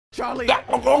Charlie!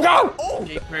 Oh, go! Oh!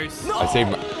 No. I saved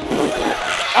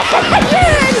my...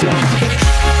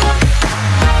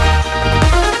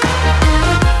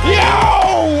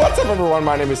 Yo! What's up, everyone?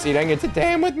 My name is SeeDank, and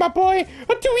today I'm with my boy,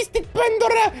 a Twisted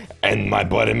Pandora, and my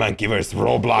buddy Monkey vs.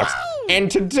 Roblox. And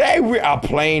today we are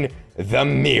playing the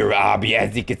Mirror Obby,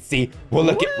 as you can see. Well,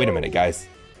 look at... Wait a minute, guys.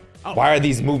 Oh. Why are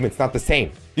these movements not the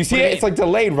same? You see it? It's like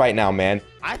delayed right now, man.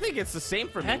 I think it's the same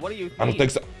for me. What do you think? I don't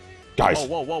think so. Guys,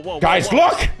 Whoa, guys, whoa.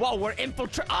 look! Whoa, we're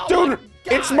infiltrating. Oh, dude,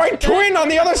 it's my twin on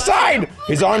the other side.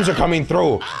 His arms are coming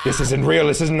through. This isn't real.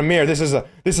 This isn't a mirror. This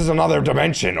is another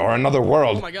dimension or another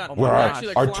world. Oh my God. Where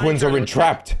our twins are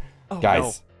entrapped. Guys,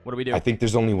 no. What do we do? I think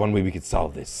there's only one way we could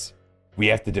solve this. We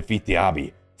have to defeat the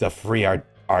Obby to free our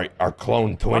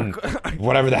clone twin,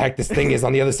 whatever the heck this thing is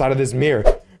on the other side of this mirror.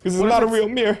 Because it's not a real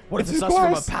mirror. What if it's us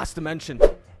glass. from a past dimension?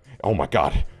 Oh my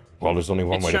God. Well, there's only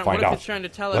one way to find What if out. it's trying to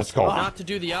tell Let's us go. not to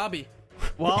do the obby?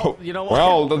 Well, you know what?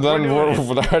 Well, then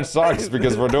that sucks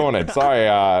because we're doing it. Sorry,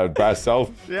 best self.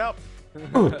 Yep.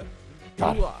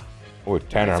 God. Oh,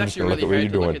 Tanner, I'm It's just gonna actually look at what really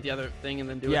you're hard to look doing. at the other thing and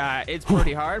then do it. Yeah, it's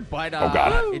pretty hard, but Oh,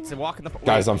 God. it's a walk in the park.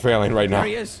 Guys, I'm failing right now. There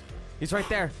he is. He's right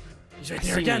there. He's right I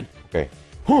there see again. me. Okay.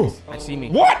 Whew. I see me.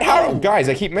 What? How? Guys,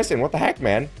 I keep missing. What the heck,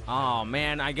 man? Oh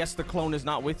man, I guess the clone is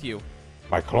not with you.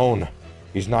 My clone.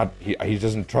 He's not. He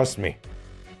doesn't trust me.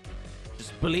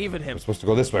 Just believe in him. We're supposed to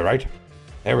go this way, right?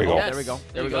 There we go. Yes. There we go.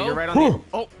 There we You're go. right on the. Whew.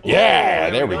 Oh. Yeah,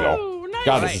 there we go. Oh, nice.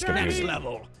 God, this Right, is next confusing.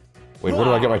 level. Wait, where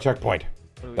do I get my checkpoint?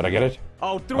 Did I get it?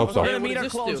 Oh, through. Hope so. We're gonna What meet does our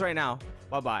this clones do? right now.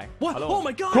 Bye bye. What? Hello. Oh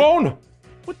my God. Clone!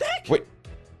 What the heck? Wait.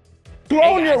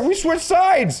 Clone, Hey, guys. we switched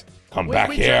sides! Come back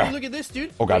wait, here. Charlie, look at this,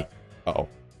 dude. Oh, God. Uh-oh.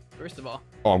 First of all.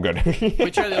 Oh, I'm good.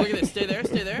 Wait, Charlie, look at this. Stay there,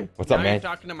 stay there. What's up, Now man? You're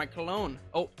talking to my clone.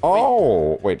 Oh.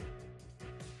 Oh, wait.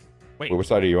 Wait. Which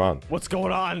side are you on? What's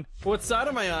going on? Wait. What side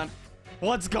am I on?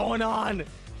 What's going on?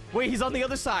 Wait, he's on the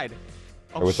other side.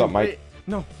 Oh, Hey, what's up, shoot. Mike? Wait.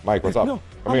 No. Mike, what's up? No.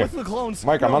 Come I'm here. with the clones.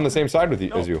 Mike, I'm No. on the same side with you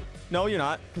No. as you. No, you're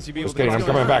not. Because you'd be able Just to. kidding. I'm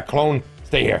coming back. Clone,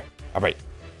 stay here. All right.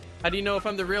 How do you know if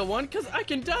I'm the real one? Because I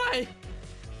can die.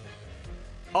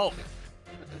 Oh.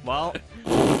 Well.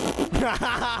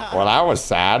 Well, that was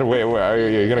sad. Wait, are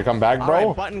you gonna come back, All bro?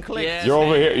 right, button click. Yeah. You're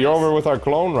over Yes, here. You're yes. over with our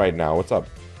clone right now. What's up?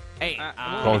 Hey.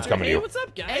 Clone's coming to Hey, you. what's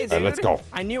up, guys? Hey, All right, let's dude. go.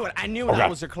 I knew it. I knew Oh, that God.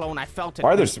 was your clone. I felt it.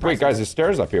 Why are there? It's Wait, guys, there's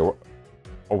stairs up here.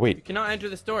 Oh, wait. Cannot enter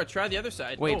this door. Try the other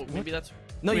side. Wait, Oh, maybe that's.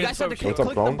 No, you maybe guys that's have to what we What's up,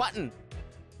 click the clone? button.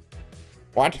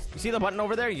 What? You see the button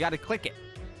over there? You got to click it.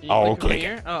 should- Oh, you click it.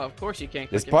 here? Oh, of course you can't.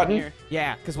 This click it from button? Here.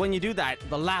 Yeah, because when you do that,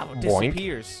 the lava Boink.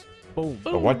 disappears. Boom.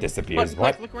 But what disappears? But,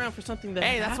 What? Look around for something that.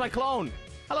 Hey, that's my clone.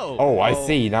 Hello. Oh, I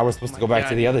see. Now we're supposed to go back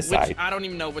to the other side. I don't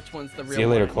even know which one's the real. See you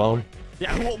later, one. clone.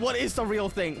 Yeah, what is the real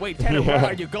thing? Wait, Tanner, where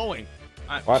are you going?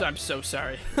 What? I'm so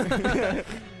sorry.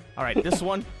 All right, this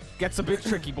one gets a bit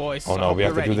tricky, boys. Oh, no, we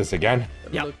have to do this again.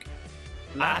 Yep. Look.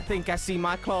 I think I see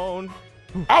my clone.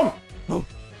 Ow!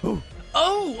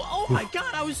 Oh my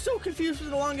God! I was so confused for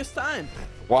the longest time.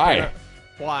 Why?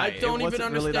 Why? I don't It even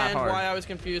wasn't really that understand hard. why I was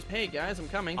confused. Hey guys, I'm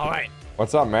coming. All right.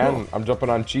 What's up, man? I'm jumping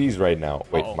on cheese right now.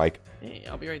 Wait, Uh-oh. Mike. Hey,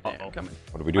 I'll be right there. I'm coming.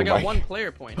 What do we do, I got Mike? one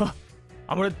player point.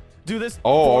 I'm gonna do this.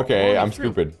 Oh, okay. It won't I'm let me through.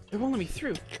 stupid. It won't let me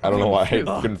through. I don't know why I Through.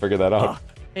 couldn't figure that out.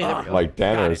 Hey, there we go. Like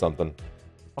Tanner Got or it. something.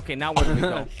 Okay, now where do we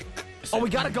go? Oh, we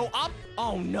gotta go up.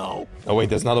 Oh no. Oh, wait,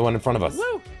 there's another one in front of us.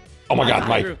 Woo! Oh my God, got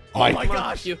Mike. through. Oh Mike. my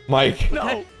gosh. You. Mike.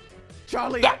 No.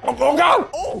 Charlie. Oh, God!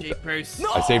 Oh. Jeepers.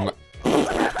 No. I saved my...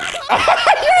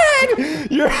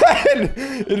 Your head!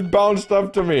 It bounced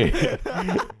up to me.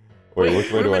 Wait,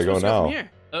 which way do I go now? From here?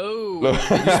 Oh.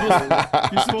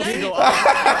 You're supposed to go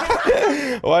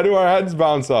up. Why do our heads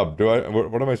bounce up?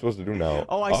 What am I supposed to do now?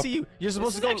 Oh, I Up? see you. You're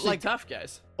supposed This to is go actually like. tough,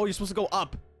 guys. Oh, you're supposed to go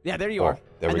up. Yeah, there you Oh, are.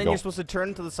 there and we then go. you're supposed to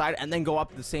turn to the side and then go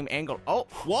up the same angle. Oh,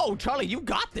 whoa, Charlie, you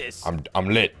got this. I'm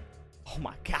lit. Oh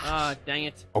my gosh. Ah, dang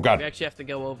it. Oh, God. We actually have to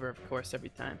go over, of course, every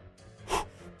time. Of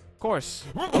course.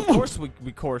 Of course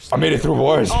we coursed. I made it through,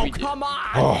 boys. Oh, We did. come on.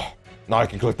 Oh, now I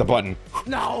can click the button.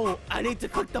 No, I need to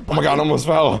click the Oh button. my God, I almost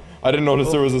fell. I didn't notice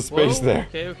there was a space Whoa, there.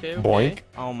 Okay. Boink.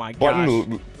 Oh my gosh.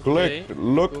 Button, click, Okay.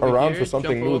 look Over around here, for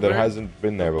something jump new that over, hasn't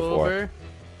been there before. Over.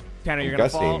 Tanner, you're I'm gonna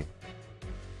fall. guessing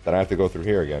that I have to go through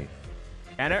here again.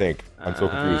 Tanner, I think. I'm so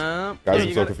confused. Yeah, Guys, I'm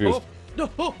you so gotta- confused. No,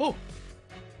 oh.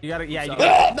 you gotta, yeah, you Sorry.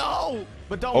 gotta. No,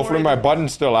 but don't Hopefully worry. my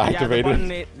button's still Yeah, the activated.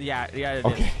 button, yeah, it is.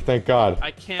 Okay, thank God.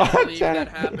 I can't believe Tanner. that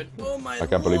happened. Oh my I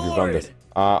can't believe you've done this.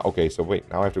 Okay, so wait,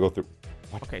 now I have to go through.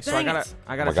 Okay, so Dang I it. gotta Oh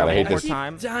my God, try I hate one more this.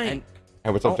 time. Dying. And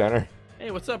Hey, what's up, Oh. Tanner?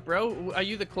 Hey, what's up, bro? Are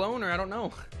you the clone or I don't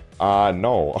know?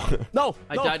 No. no,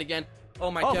 I no. died again. Oh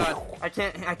my Oh. God. I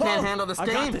can't Oh, handle this I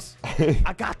game. got this.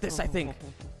 I got this. I think.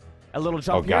 A little Oh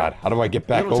jump God, here. how do I get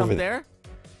back little over jump there? there.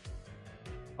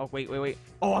 Oh wait.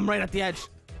 Oh, I'm right at the edge.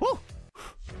 Woo.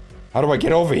 How do I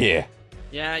get over here?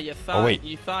 Yeah, you thought. wait.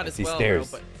 You thought as see well,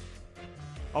 stairs. bro.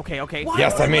 Okay, okay.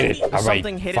 Yes, I made it. All right,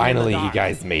 Something hidden in the finally, you dark.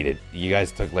 guys made it. You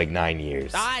guys took like 9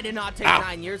 years. I did not take Ow.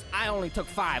 9 years. I only took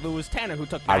 5. It was Tanner who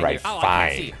took 9 All right, years. Oh, I fine.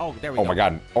 can't see. Oh, there we Oh go. my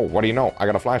God. Oh, what do you know? I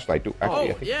got a flashlight too. Actually, I Oh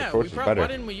think the yeah, torch we is probably. Why better.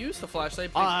 didn't we use the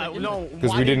flashlight? No. 'Cause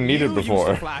why we didn't need it you use before.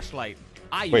 the flashlight?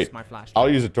 I Wait, used my flashlight. I'll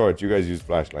use a torch. You guys use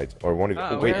flashlights. Or one of you.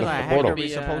 Oh, Oh, wait, where the look at the heck portal. are we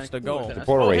supposed to go? The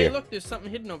portal right hey, here. look, there's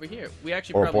something hidden over here. We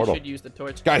actually Or a probably portal. should use the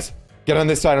torch. Guys, get on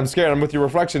this side. I'm scared. I'm with your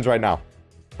reflections right now.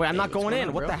 Wait, I'm not What's going in.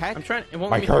 on, What bro? the heck? I'm trying. It won't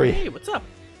Mike, let me hurry. Hey, what's up?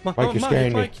 Mike, you're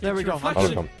scaring me. There we go.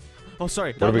 I'll come. Oh,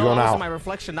 sorry. Where do we go That now? wasn't my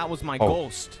reflection. That was my Oh.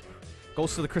 ghost.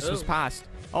 Ghost of the Christmas Oh. past.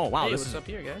 Oh, wow. Hey, this what's is. up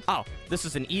here, guys? Oh, this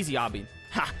is an easy obby.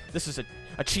 Ha! This is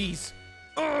a cheese.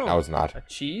 No, it's not. A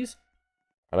cheese?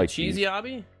 I like Cheesy cheese.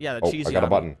 obby? Yeah, the Oh, cheesy. I got a obby.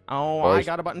 button. Oh, Boys. I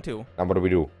got a button too. Now what do we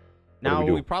do? Now do we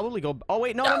do? we probably go. Oh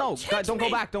wait, no. Don't Don't go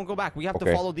me. back. Don't go back. We have Okay.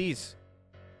 to follow these.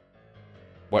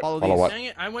 What? Follow Follow these. what? Dang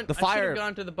it! I should The fire. have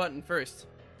gone to the button first.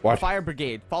 What? Fire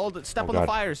brigade. Follow the. Step Oh, on the God.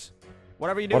 fires.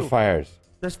 Whatever you do. What fires?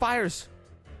 There's fires.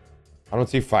 I don't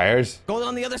see fires. Go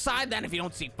on the other side then if you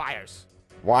don't see fires.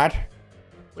 What? So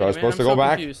Wait I a was supposed to minute, go I'm so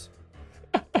back? confused.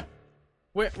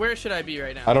 Where should I be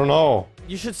right now? I don't know.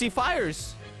 You should see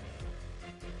fires.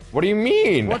 What do you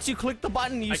mean? Once you click the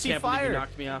button, you I see can't believe you fire.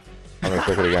 knocked me off. I'm gonna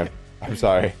click it again. I'm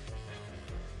sorry.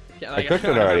 Yeah, I clicked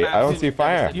it already. I don't see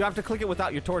fire. You have to click it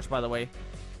without your torch, by the way.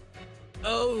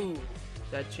 Oh,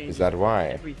 that changes Is that why?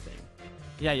 everything.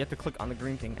 Yeah, you have to click on the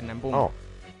green thing and then boom. Oh,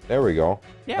 there we go.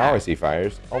 Yeah. Now I see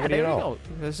fires. Oh, Yeah, what do you there know?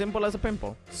 go. As simple as a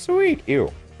pimple. Sweet.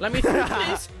 Ew. Let me through,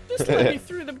 please. Just let me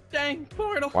through the dang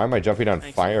portal. Why am I jumping on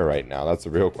Thanks. fire right now? That's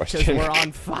the real Because question. we're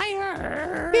on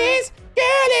fire. This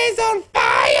girl is on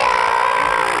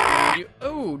fire!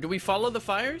 Oh, do we follow the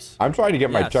fires? I'm trying to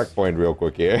get my Yes. checkpoint real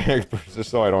quick here,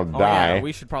 just so I don't Oh, die. yeah,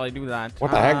 we should probably do that.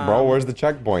 What the heck, bro? Where's the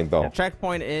checkpoint, though? The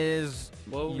checkpoint is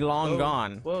long whoa,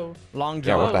 gone. Whoa. Long Yeah,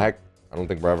 John. what the heck? I don't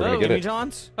think we're ever gonna get Jimmy it.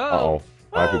 Johns? Oh. Uh-oh.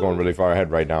 I might be going really far ahead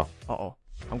right now. Uh-oh.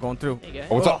 I'm going through. Hey, guys.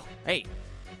 Oh, what's up? Hey,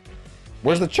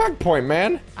 Where's the checkpoint,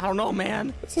 man? I don't know,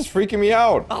 man. This is freaking me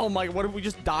out. Oh my, what if we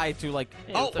just die to like...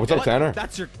 Hey, oh, what's up, What's up, Tanner?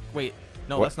 That's your... Wait,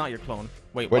 no, What? that's not your clone.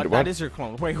 Wait, Wait, what? what? That is your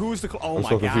clone. Wait, who's the clone? Oh I'm my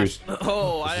so gosh. confused.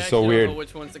 Oh, I This is actually so don't weird. know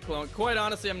which one's the clone. Quite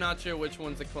honestly, I'm not sure which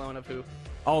one's the clone of who.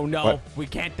 Oh no, What? we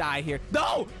can't die here.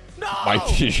 No! No!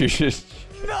 Mike, you just...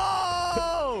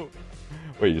 No!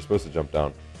 Wait, you're supposed to jump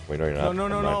down. Wait, no, you're No, not. no,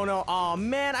 no, Never no, mind. no. Oh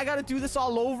man, I gotta do this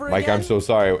all over Mike, again? I'm so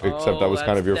sorry, except that was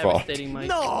kind that's of your fault. devastating, Mike.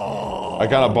 No! I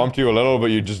kind of bumped you a little, but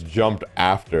you just jumped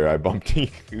after I bumped you.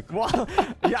 Well,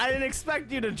 yeah, I didn't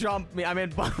expect you to jump me. I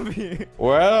mean, bump me.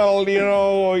 Well, you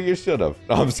know, you should have.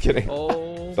 No, I'm just kidding.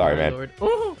 Oh, Sorry, my man. Lord.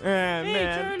 Ooh, Hey,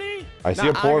 man. Charlie. I see Nah,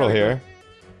 a portal I gotta here,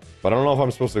 but I don't know if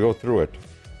I'm supposed to go through it.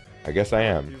 I guess I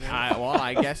am. Well,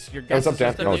 I guess your Hey, guess what's up, is Dan?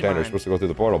 just No, gonna Dan, be you're mine. supposed to go through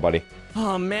the portal, buddy.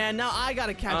 Oh man, now I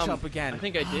gotta catch up again. I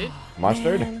think I did.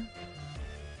 Mustard? Man.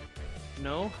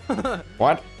 No.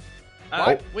 What?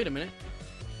 Oh. Wait a minute.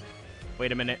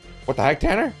 Wait a minute. What the heck,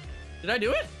 Tanner? Did I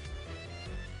do it?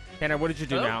 Tanner, what did you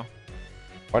do Hello? now?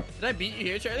 Did I beat you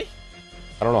here, Charlie?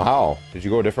 I don't know how. Did you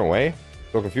go a different way?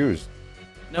 So confused.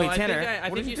 No, Wait, I Tanner, think I what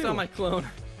think did you you saw do? my clone.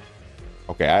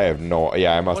 Okay, I have no...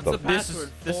 Yeah, I must What's the have. This is-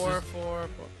 password? this is- 444.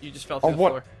 You just fell Oh, through the what?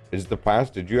 floor. Is the pass?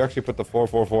 Did you actually put the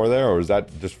 444 there, or is that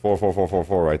just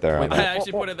 44444 right there? Wait, on I there?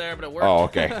 actually put it there, but it worked. Oh,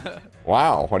 okay.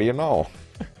 Wow, what do you know?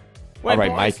 Wait, All right,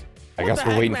 boys. Mike. I What guess the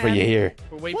we're heck, waiting for man? you here.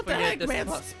 We're waiting What for the you heck, at this man?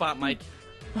 spot, Mike.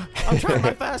 I'm trying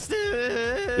my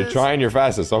fastest. You're trying your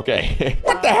fastest, okay.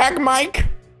 What the heck, Mike?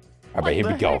 All right, here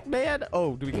we go. Heck, man?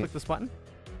 Oh, do we click this button?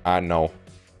 No.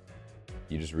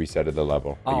 You just resetted the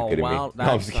level. Are you Oh, kidding well, me?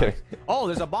 No, I'm just sucks. kidding. Oh,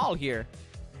 there's a ball here.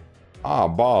 Ah,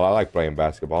 ball. I like playing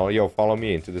basketball. Yo, follow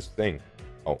me into this thing.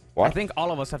 Oh, I what? think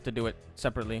all of us have to do it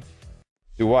separately.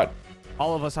 Do what?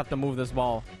 All of us have to move this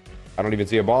ball. I don't even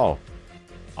see a ball.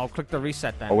 I'll click the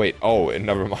reset then. Oh, wait. Oh,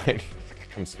 never mind.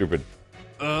 I'm stupid.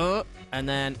 And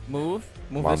then move.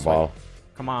 Move Come on, this ball. way.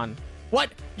 Come on.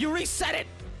 What? You reset it.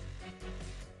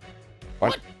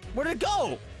 What? Where'd it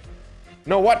go?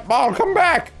 No, what? Ball, come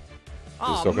back! This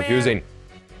Oh, is so man. confusing.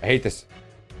 I hate this.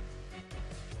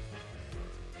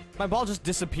 My ball just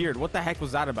disappeared. What the heck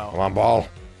was that Come about? on, ball.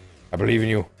 I believe in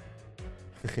you.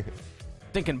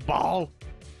 Thinking ball.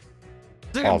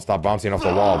 Ball, stop bouncing off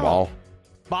the wall, ball.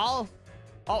 Ball?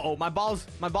 Uh-oh, my balls.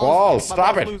 Ball, my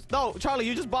stop balls it. loose. No, Charlie,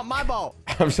 you just bumped my ball.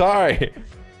 I'm sorry.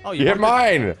 Oh, You hit bumped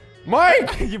mine.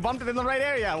 Mike! it. You bumped it in the right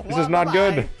area. This is not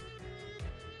good.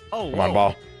 Oh, Come on,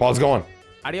 ball. Ball's going.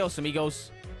 Adios,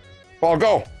 amigos. Ball,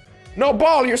 go. No,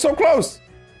 ball, you're so close.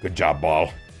 Good job,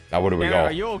 ball. Now where do we Tanner, go?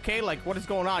 are you okay? Like, what is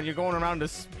going on? You're going around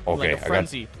this Okay, like I a got-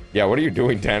 frenzy. Yeah, what are you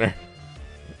doing, Tanner?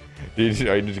 Did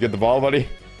you get the ball, buddy?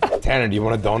 Tanner, do you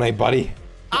want to donate, buddy?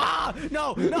 Ah,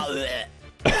 no.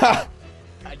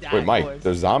 Wait, Mike,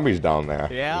 there's zombies down there.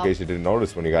 Yeah. In case you didn't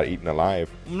notice when you got eaten alive.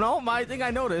 No, I think I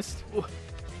noticed.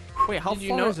 Wait, how Did you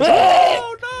far know? is this?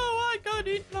 Oh no, I got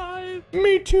eaten alive.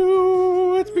 Me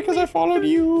too. It's because I followed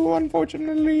you,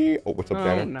 unfortunately. Oh, what's up, Oh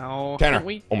Tanner? no. Tanner. Can't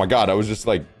we- Oh my God, I was just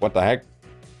like, what the heck? That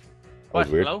What?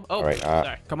 was weird. Hello? Oh, All right,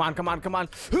 sorry. Come on.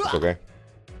 it's okay.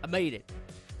 I made it.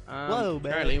 Whoa,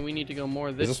 man. Charlie, we need to go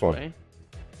more this this one? way.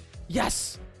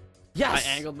 Yes. I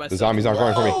angled myself. The zombies aren't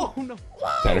going for me. Oh no.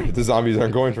 Tanner, the zombies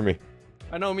aren't going for me.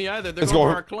 I know, me either. They're Let's going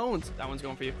go. for our clones. That one's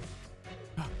going for you.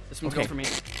 This one's Okay. going for me.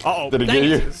 Uh-oh. Did it Dang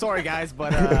get you? Sorry, guys,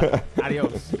 but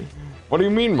adios. What do you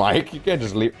mean, Mike? You can't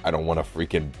just leave. I don't want to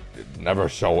freaking never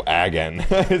show again.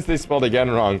 They spelled again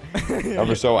wrong.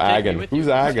 Never show again. with Who's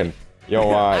you. again? Yo,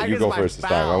 you Agan's go my first this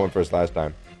time. I pal. went first last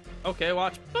time. Okay,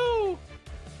 watch. Boo!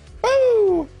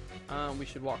 Woo! We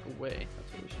should walk away.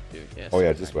 That's what we should do. Yes. Oh, yeah,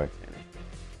 it's this way.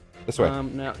 This way.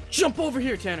 Now jump over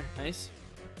here, Tanner. Nice.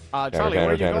 Charlie, where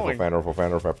are you going?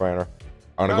 Fanner.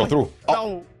 I'm gonna go through. Oh,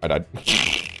 No. I died.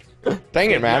 Dang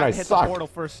it, man! Yeah, I hit the suck. portal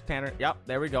first, Tanner. Yep,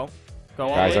 there we go. Go all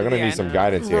Guys, the I'm way gonna to need the some end.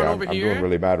 guidance here. Run I'm over doing here.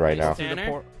 really bad right now. Nice,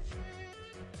 Tanner.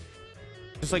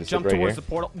 Just like Is it jump right towards here? the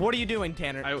portal. What are you doing,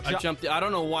 Tanner? I jumped. I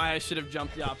don't know why I should have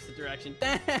jumped the opposite direction.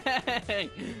 Dang!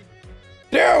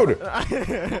 Dude!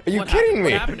 Are you What kidding happened? me?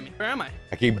 What happened to me? Where am I?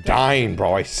 I keep dying,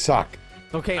 bro. I suck.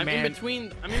 Okay, I'm man. in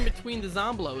between. I'm in between the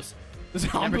zomblos. The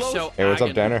Never zomblos? show. Hey, what's up,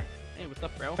 Agon. Tanner? Hey, what's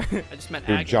up, bro? I just met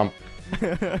Dude, Agon. jump.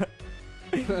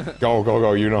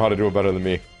 Go. You know how to do it better than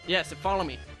me. Yeah, so follow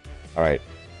me. All right.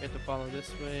 We have to follow this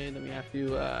way. Then we have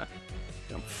to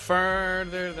jump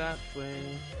further that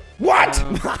way. What?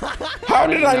 How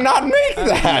did I not make I did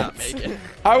that? not make it.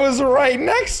 I was right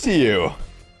next to you.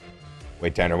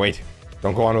 Wait, Tanner, wait.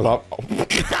 Don't go on without.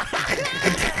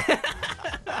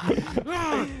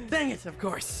 Oh. Dang it! Of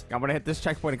course. I'm gonna hit this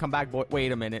checkpoint and come back. Boy,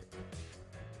 wait a minute.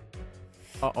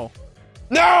 Uh-oh.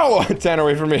 No! Tanner,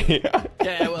 wait for me.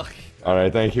 Yeah, well. All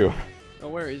right, thank you. No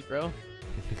worries, bro. All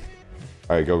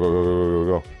right,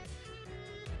 go.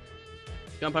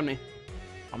 Jump on me.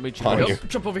 I'll meet you. On boys. you. Go,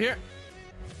 jump over here.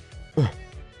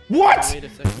 What? Wait a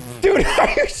second. Dude, are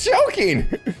you joking?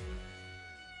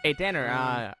 Hey,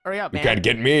 Tanner, hurry up, You man. can't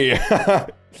get me.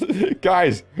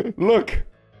 Guys, look.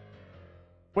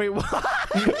 Wait, what?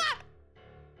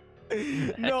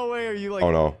 No way are you like...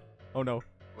 Oh, no. Oh, no.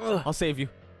 Ugh. I'll save you.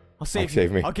 I'll save you.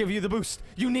 save me. I'll give you the boost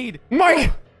you need.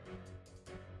 Mike!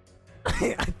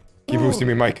 Keep boosting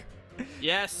me, Mike.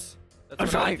 Yes. That's I'm what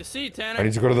I trying. like to see, Tanner. I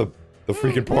need to go to the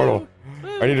freaking portal.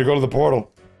 I need to go to the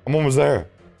portal. I'm almost there.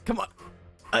 Come on.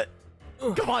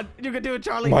 Come on. You can do it,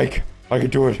 Charlie. Mike, I can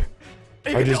do it. You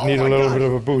I can do- just oh need a my little gosh. bit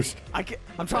of a boost.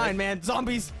 I'm trying, man.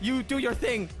 Zombies, you do your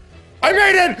thing. I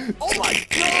made it! Oh my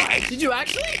god. Did you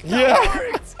actually? Yeah!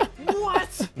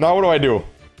 What? Now what do I do?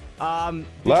 Did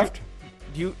Left?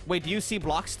 Wait, do you see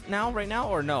blocks now, right now,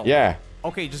 or no? Yeah.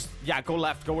 Okay, go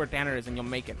left. Go where Tanner is, and you'll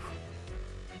make it.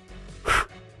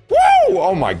 Woo!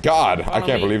 Oh my god. I Follow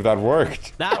can't me. believe that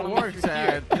worked. That Follow me works. through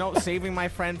here. Saving my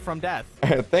friend from death.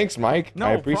 Thanks, Mike. No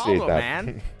I appreciate problem, that.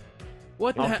 man.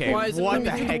 What the Okay, heck? Why is it what letting me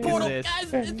the through heck the is portal? this?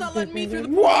 Guys, it's not letting me through the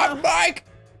portal. What, Mike?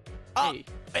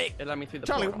 Hey, it let me through the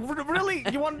Charlie, portal. really?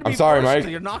 You wanted to be I'm sorry, first,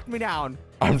 Mike. You knocked me down.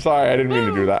 I'm sorry, I didn't mean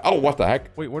to do that. Oh, what the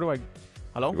heck? Wait, where do I...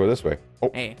 Hello? Go this way.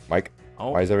 Oh, Hey. Mike. Oh.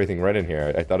 Why is everything red in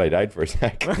here? I thought I died for a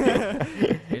sec.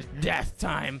 It's death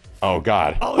time. Oh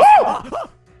god. Oh,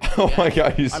 Oh my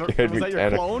god, you I don't- scared was me, that your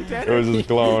Tanner. clone, Tanner? It was his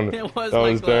clone. It was that my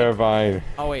was clone. terrifying.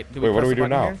 oh wait. Wait, what do press we the do button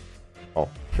now? here? Oh,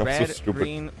 I'm Red, so stupid.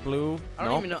 green, blue. I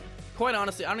don't even know. Quite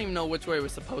honestly, I don't even know which way we're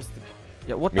supposed to go.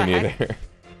 Yeah, what Me the heck? neither.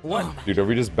 What? Dude, are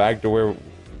we just back to where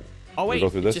Oh we wait. go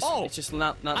through this? It's just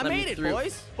not I letting made me it, through.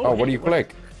 boys. Oh, what do you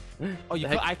click? Oh, The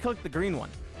heck? I clicked the green one.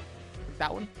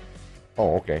 That one.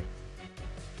 Oh, okay.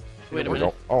 Wait a There we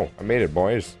minute. go. Oh, I made it,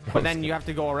 boys. But then you have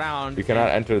to go around. You cannot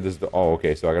enter this. Oh,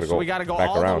 okay. So I gotta So go. we gotta go back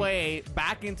all around. the way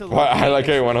back into the. Well, I like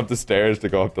how you went up the stairs to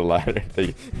go up the ladder.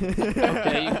 Okay,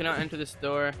 you cannot enter this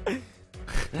door.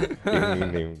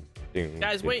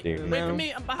 Guys, wait for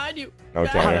me. I'm behind you. No,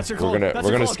 Guys. Tanner. that's your We're clone. gonna That's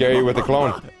we're your gonna clone. scare you with the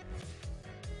clone.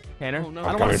 Tanner, Oh, no. I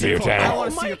I'm don't coming want to for see you, your clone. I Tanner. don't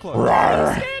want to see your clone.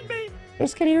 Rawr. Scared me.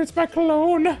 Let's get here. It's my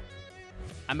clone.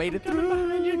 I made it Coming through.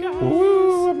 behind you guys.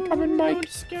 Ooh, I'm coming, Mike. Don't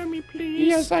scare me, please.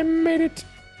 Yes, I made it.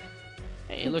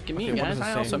 Hey, look at me, Okay, what guys. does it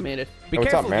I say? also made it. Be Hey, what's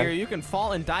up, careful man? here. You can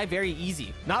fall and die very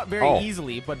easy. Not very Oh.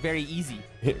 easily, but very easy.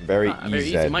 Very Very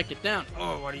easy. easy. Mike, get down.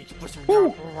 Oh, what are you pushing me Woo.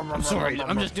 down? I'm sorry.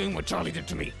 I'm just doing what Charlie did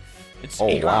to me. It's Oh,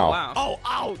 ego. wow. Wow. Oh,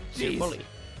 ow, You're a jeez. bully.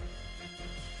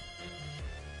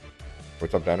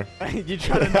 What's up, Tanner? You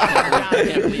try to knock me I down.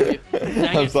 can't believe you.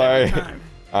 Dang I'm it, sorry. every time.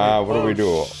 What do we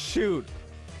do? Shoot.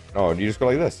 Oh, you just go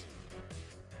like this.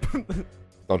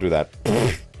 Don't do that.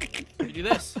 You do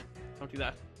this. Don't do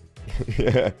that.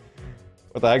 Yeah.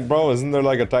 What the heck, bro? Isn't there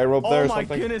like a tightrope there or Oh my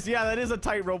something? goodness, yeah, that is a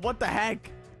tightrope. What the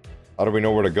heck? How do we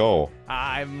know where to go?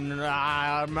 I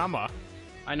remember.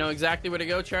 I know exactly where to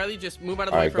go, Charlie. Just move out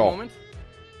of the way Alright, for go. a moment.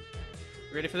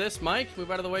 Ready for this, Mike? Move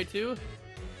out of the way too.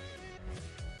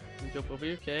 Let me jump over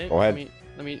here. Okay. Go ahead.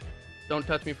 Let me. Don't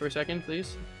touch me for a second,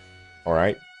 please. All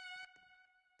right.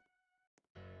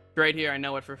 Right here. I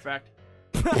know it for a fact.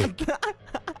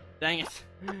 Dang it.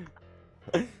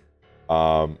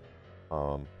 I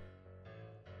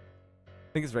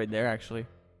think it's right there, actually.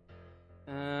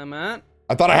 Matt.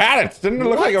 I thought I had it. Didn't it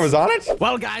look like I was on it?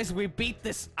 Well, guys, we beat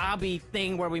this obby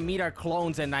thing where we meet our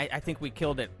clones, and I think we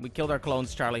killed it. We killed our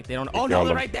clones, Charlie. They don't. Oh no, killed they're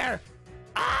them. right there.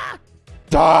 Ah!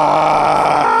 Die!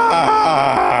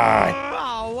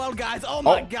 Oh, well, guys, oh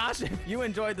my gosh, if you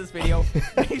enjoyed this video,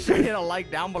 make sure you hit a like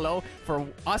down below for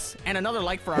us and another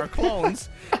like for our clones.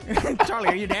 Charlie,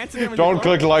 are you dancing? Don't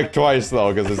click like twice,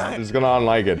 though, because it's going to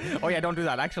unlike it. Oh, yeah, don't do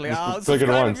that, actually. Just click it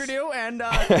Subscribe once. if you do, and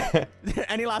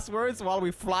any last words while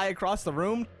we fly across the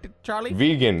room, Charlie?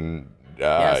 Vegan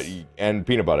Yes. and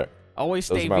peanut butter. Always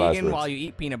Those stay are my last vegan words. while you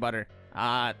eat peanut butter.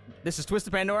 This is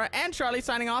Twisted Pandora and Charlie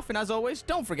signing off, and as always,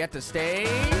 don't forget to stay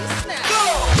snappy.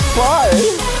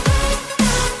 Bye!